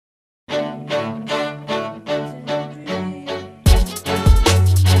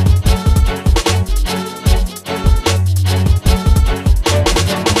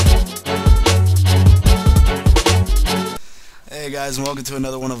guys, and welcome to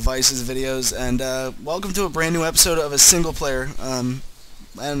another one of Vice's videos, and welcome to a brand new episode of a single player. I'm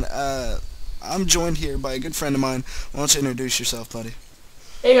joined here by a good friend of mine. Why don't you introduce yourself, buddy?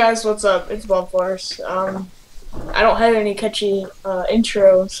 Hey guys, what's up? It's Bob Force. I don't have any catchy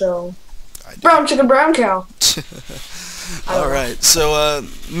intro, so brown chicken, brown cow. Alright, so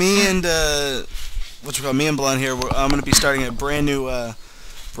me and Blunt here, I'm going to be starting a brand new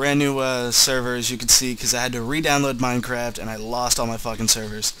server, as you can see, because I had to re-download Minecraft and I lost all my fucking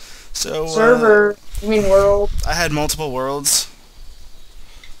servers. So server? You mean world? I had multiple worlds.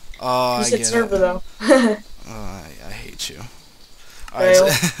 Oh, you I said get server it. Though. I hate you. Alright,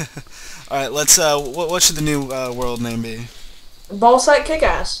 alright, let's what should the new world name be? Ballsack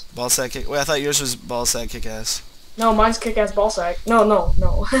Kickass. Ballsack Kick. Wait, I thought yours was Ballsack Kickass. No, mine's Kickass Ballsack. No.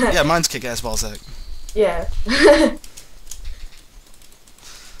 Yeah, mine's Kickass Ballsack. Yeah.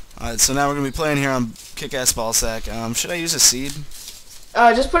 Alright, so now we're gonna be playing here on Kickass Ballsack. Should I use a seed?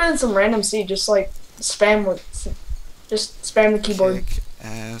 Just put in some random seed. Just like spam the keyboard.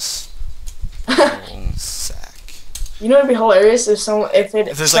 Kickass Ballsack. You know, it'd be hilarious if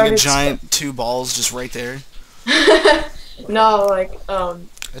there's like a giant two balls just right there. No, like I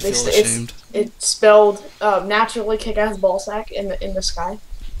feel ashamed. It's spelled naturally Kickass Ballsack in the sky.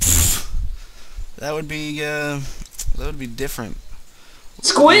 That would be different.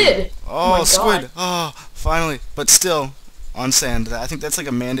 Squid! Oh, squid! Oh, finally. But still, on sand. I think that's like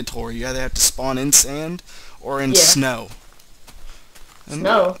a mandatory. You either have to spawn in sand or in snow. And,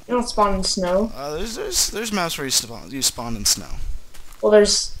 snow? You don't spawn in snow. There's maps where you spawn in snow. Well,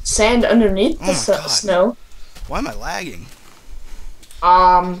 there's sand underneath the snow. Why am I lagging?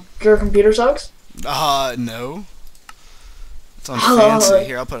 Your computer sucks? No. It's on fancy.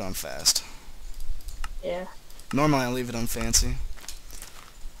 Here, I'll put it on fast. Yeah. Normally I leave it on fancy.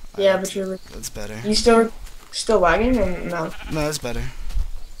 Yeah, but that's better. You still lagging or no? No, that's better.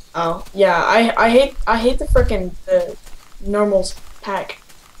 Oh, yeah. I hate the frickin' the normals pack.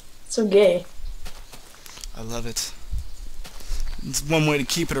 It's so gay. I love it. It's one way to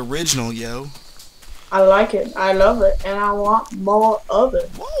keep it original, yo. I like it. I love it, and I want more of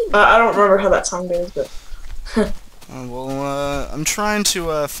it. I don't remember how that song goes, but. I'm trying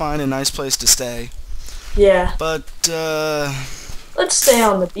to find a nice place to stay. Yeah. But let's stay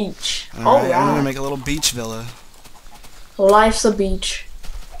on the beach. Alright, I'm gonna make a little beach villa. Life's a beach.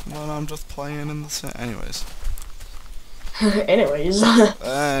 Well, I'm just playing in the sand. Anyways. Anyways.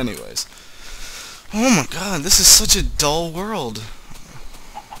 Anyways. Oh my god, this is such a dull world.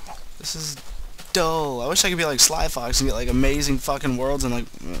 This is dull. I wish I could be like Sly Fox and get like amazing fucking worlds and like,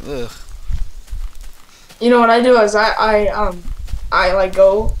 ugh. You know what I do is I like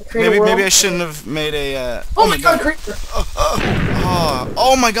go create a world. Maybe I shouldn't have made a. Oh my god, creeper!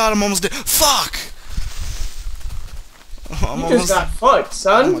 Oh my god, I'm almost dead. Fuck! You just got fucked,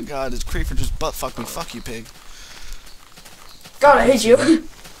 son. Oh my god, this creeper just butt fucked me. Fuck you, pig. God, I hate you.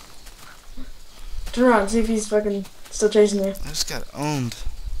 Turn around, see if he's fucking still chasing you. I just got owned.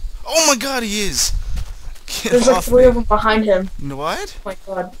 Oh my god, he is. There's like three of them behind him. What? Oh my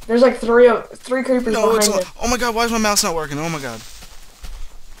god. There's like three creepers behind him. Oh my god, why is my mouse not working? Oh my god.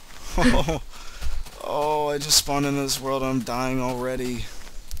 Oh, I just spawned into this world. I'm dying already.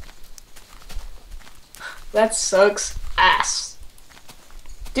 That sucks ass.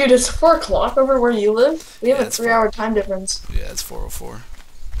 Dude, it's 4 o'clock over where you live. We have a 3-hour time difference. Yeah, it's 4:04.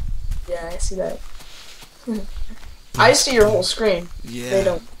 Yeah, I see that. I see your whole screen. Yeah. They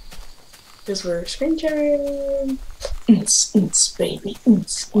don't. Because we're screen sharing. Baby.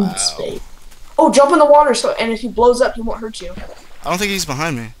 Baby. Oh, jump in the water, and if he blows up, he won't hurt you. I don't think he's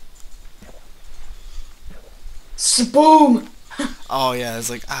behind me. Boom! Oh, yeah, it's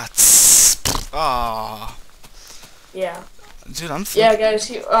like, Yeah. Dude, I'm yeah, guys,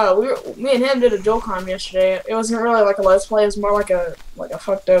 me and him did a Joel-Con yesterday. It wasn't really like a let's play, it was more like a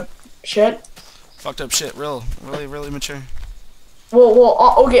fucked up shit. Fucked up shit, really mature.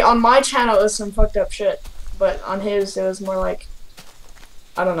 Well, okay, on my channel it was some fucked up shit, but on his it was more like,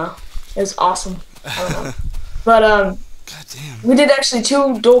 I don't know, it was awesome. I don't know. But God damn. We did actually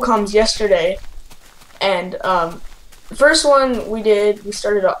 2 Joel-Cons yesterday, and the first one we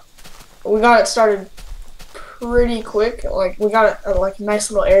got it started pretty quick. Like we got like a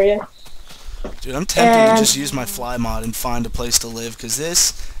nice little area. Dude, I'm tempted to just use my fly mod and find a place to live, because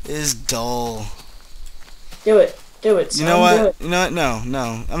this is dull. Do it, son. You know what? You know what? No.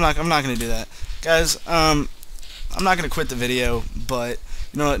 I'm not gonna do that, guys. I'm not gonna quit the video, but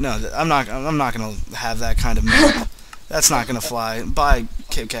you know what? No, I'm not gonna have that kind of map. That's not gonna fly. Bye,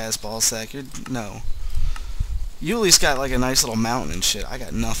 Kickass Ballsack. No. You at least got like a nice little mountain and shit. I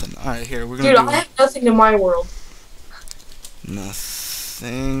got nothing. All right, here we're gonna. Dude, I have nothing in my world.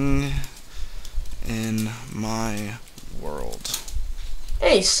 Nothing in my world.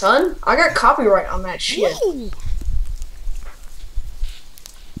 Hey, son, I got copyright on that shit. Whoa.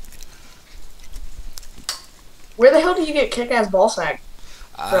 Where the hell did you get kick-ass ballsack?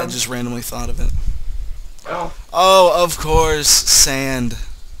 I just randomly thought of it. Oh. Oh, of course, sand.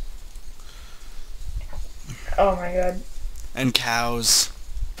 Oh my god. And cows.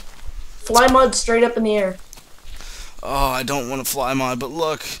 Fly mud straight up in the air. Oh, I don't want to fly mod, but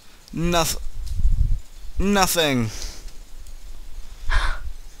look. Nothing.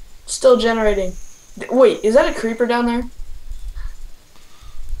 Still generating. Wait, is that a creeper down there?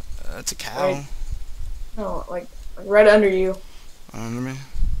 That's a cow. Right. No, like right under you. Under me?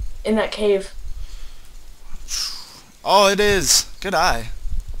 In that cave. Oh, it is. Good eye.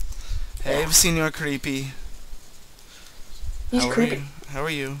 Hey, Yeah. Senor Creepy. He's creepy. How are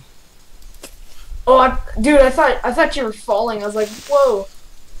you? Oh, dude, I thought you were falling. I was like, whoa.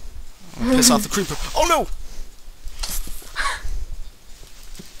 I'll piss off the creeper. Oh no!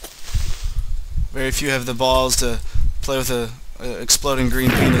 Very few have the balls to play with a exploding green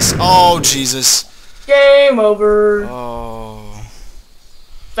penis. Oh Jesus! Game over. Oh,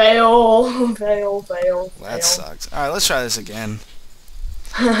 Fail. Fail. Fail. that fail. sucks. All right, let's try this again.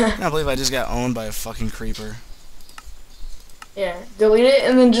 I can't believe I just got owned by a fucking creeper. Yeah, delete it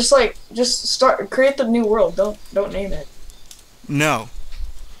and then just create the new world. Don't name it. No.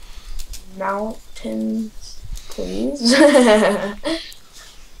 Mountains, please.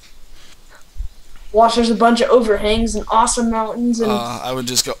 Watch, there's a bunch of overhangs and awesome mountains, and I would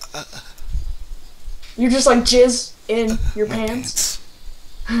just go. you just like jizz in your My pants.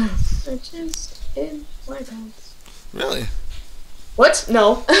 I jizz in my pants. Really? What?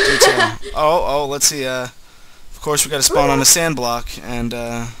 No. Oh, let's see. Of course, we got to spawn on a sand block, and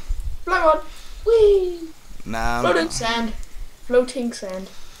Fly on. Whee! nah. Floating sand. Floating sand.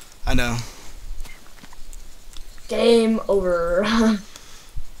 I know. Game over.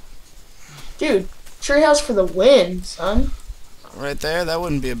 Dude, treehouse for the win, son. Right there, that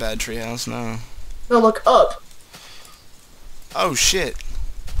wouldn't be a bad treehouse, no. No, look up. Oh shit.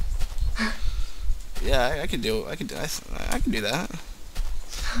 Yeah, I could do. I could do that.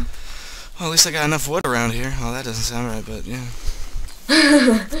 Well, at least I got enough wood around here. Oh, that doesn't sound right, but yeah.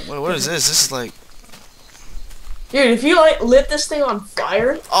 What is this? This is like. Dude, if you like lit this thing on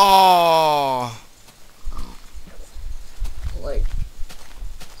fire, Oh. like,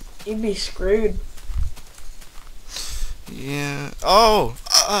 you'd be screwed. Yeah. Oh.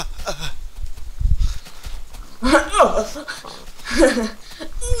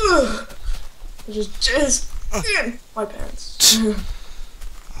 Just in my pants.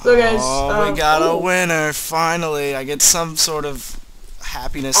 So guys, Oh, we got a ooh, winner finally. I get some sort of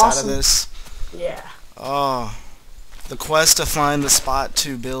happiness Awesome. out of this. yeah. Oh. The quest to find the spot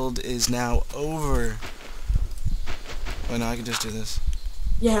to build is now over. Wait, no, I can just do this.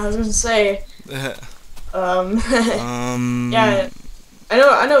 Yeah, I was gonna say, yeah, I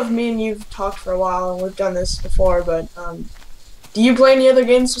know me and you've talked for a while and we've done this before, but, do you play any other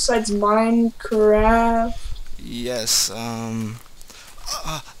games besides Minecraft? Yes, I'm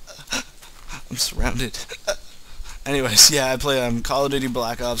surrounded. Anyways, yeah, I play Call of Duty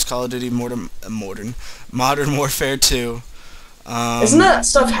Black Ops, Call of Duty Modern Warfare 2. Isn't that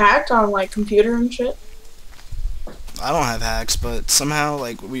stuff hacked on, like, computer and shit? I don't have hacks, but somehow,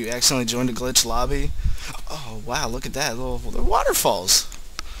 like, we accidentally joined a glitch lobby. Oh, wow, look at that. They're waterfalls.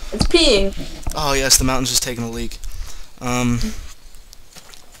 It's peeing. Oh, yes, the mountain's just taking a leak. I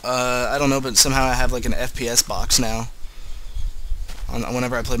don't know, but somehow I have, like, an FPS box now.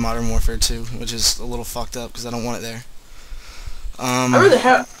 Whenever I play Modern Warfare 2, which is a little fucked up, because I don't want it there. I really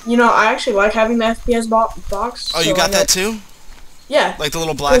I actually like having the FPS box. Oh, you got that too? Yeah. Like the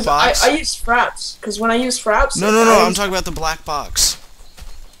little black box? I use Fraps, because when I use Fraps... No, I'm talking about the black box.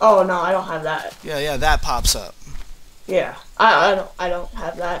 Oh, no, I don't have that. Yeah, that pops up. Yeah, I don't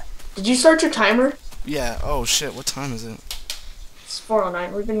have that. Did you start your timer? Yeah, oh shit, what time is it? It's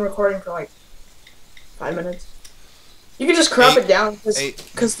 4:09. We've been recording for like 5 minutes. You can just crop it down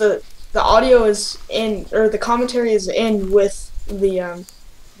because the audio is in, or the commentary is in with the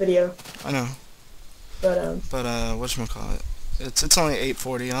video. I know. But whatchamacallit? It's only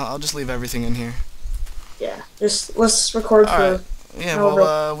 8:40. I'll just leave everything in here. Yeah, just let's record All for. right. Yeah,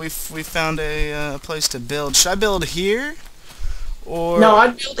 well, we found a place to build. Should I build here, or No,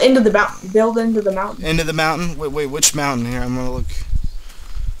 I'd build into the mountain. Build into the mountain. into the mountain? Wait, which mountain? Here, I'm gonna look.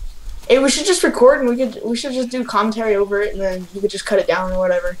 Hey, we should just record and we should just do commentary over it, and then you could just cut it down or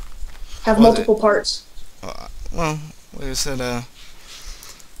whatever. Have multiple parts. Well, like I said,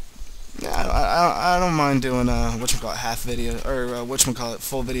 yeah, I don't mind doing whatchamacallit half video or whatchamacallit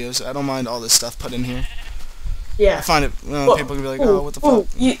full videos. I don't mind all this stuff put in here. Yeah. I find it. Look, People can be like, oh, what the fuck?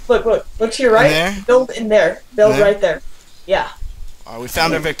 Look to your right. There? Build in there. Build There? right there. Yeah. Alright, we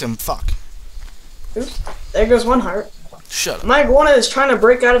found our victim. Fuck. Oops. There goes one heart. Shut up. My iguana is trying to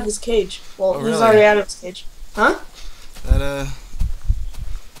break out of his cage. Well, Oh, he's really? already out of his cage. Huh? That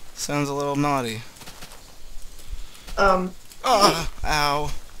sounds a little naughty. Ow.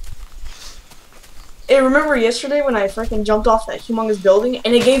 Hey, remember yesterday when I freaking jumped off that humongous building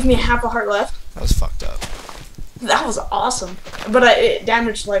and it gave me half a heart left? That was fucked up. That was awesome. But it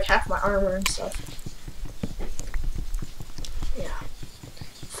damaged like half my armor and stuff. Yeah.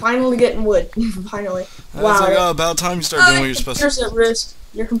 Finally getting wood. Finally. Wow. Wow. It's like, oh, about time you start doing what you're supposed to. Your computer's at risk.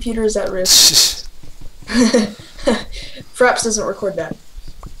 Your computer is at risk. Fraps doesn't record that.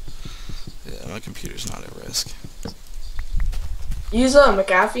 Yeah, my computer's not at risk. Use a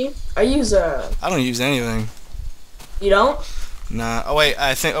McAfee. I use a. I don't use anything. You don't? Nah. Oh wait,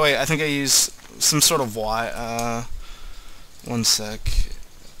 I think I use some sort of one sec.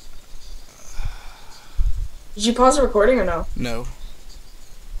 Did you pause the recording or no? No.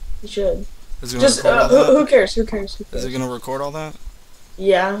 You should. Is it gonna Just record all that? who cares? Who cares? Who cares? Is it gonna record all that?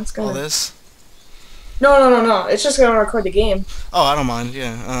 Yeah, it's gonna. All this? No. It's just gonna record the game. Oh, I don't mind.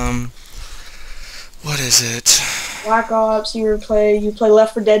 Yeah. What is it? Black Ops. You play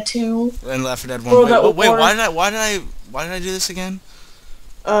Left 4 Dead 2. And Left 4 Dead 1. World at Wait, War. why did I do this again?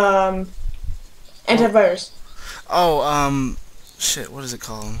 Antivirus. Oh, shit. What is it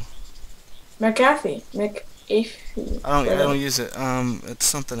called? McAfee. McAfee. I don't use it. It's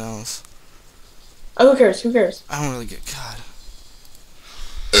something else. Oh, who cares? Who cares? I don't really get. God.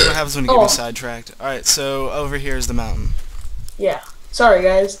 What happens when you get me sidetracked? All right, so over here is the mountain. Yeah. Sorry,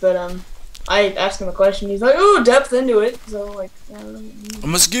 guys, but I asked him a question. He's like, "Oh, depth into it." So like. I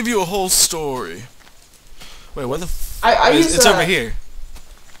must give you a whole story. Wait, what the? It's over here.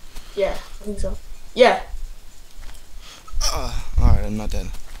 Yeah, I think so. Yeah. All right, I'm not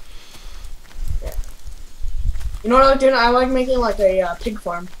dead. Yeah. You know what I like doing? I like making like a pig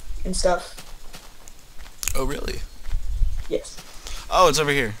farm and stuff. Oh, really? Yes. Oh, it's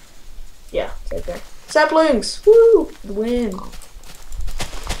over here. Yeah, it's right there. Saplings! Woo! The win.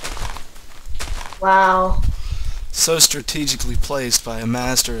 Wow. So strategically placed by a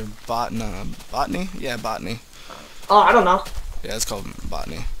master of botany? Yeah, botany. Oh, I don't know. Yeah, it's called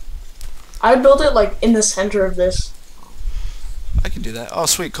botany. I would build it like in the center of this. I can do that. Oh,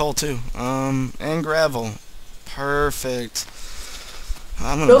 sweet, coal too. And gravel. Perfect.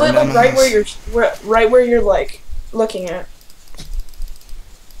 I'm gonna Build it burn like down my house. right where you're like looking at.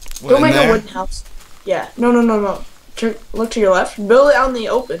 What, Don't in make there? a wooden house. Yeah. No. Look to your left. Build it out in the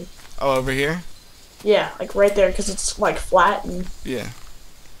open. Oh, over here? Yeah, like right there, because it's like flat and Yeah.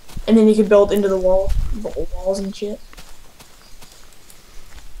 then you can build into the walls and shit.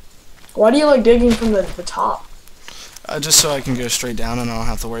 Why do you like digging from the top? Just so I can go straight down and I don't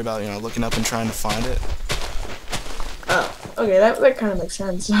have to worry about, looking up and trying to find it. Oh, okay, that kind of makes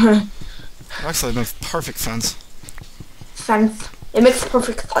sense. Actually, it makes perfect sense. Sense. It makes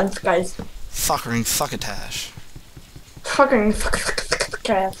perfect sense, guys. Fuckering fuckatash. Fucking fuckers.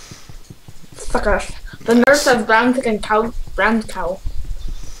 The nurse has brown cow.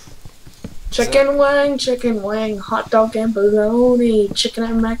 Chicken wing, hot dog and bologna, chicken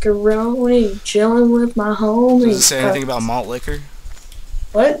and macaroni, chilling with my homies. Does it say anything about malt liquor?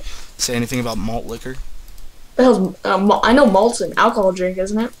 What? Say anything about malt liquor? The hell's, I know malt's an alcohol drink,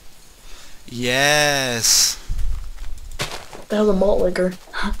 isn't it? Yes. The hell's a malt liquor?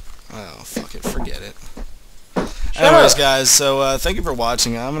 Oh, fuck it. Forget it. Shut Anyways, up. guys, so thank you for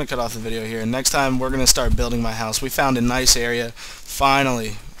watching. I'm going to cut off the video here. Next time, we're going to start building my house. We found a nice area.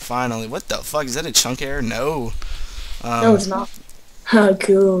 Finally. What the fuck? Is that a chunk error? No. No, it's not.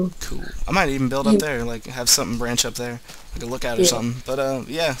 Cool. Cool. I might even build up there, like have something branch up there, like a lookout or something. But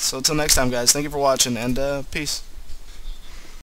yeah, so until next time, guys, thank you for watching, and peace.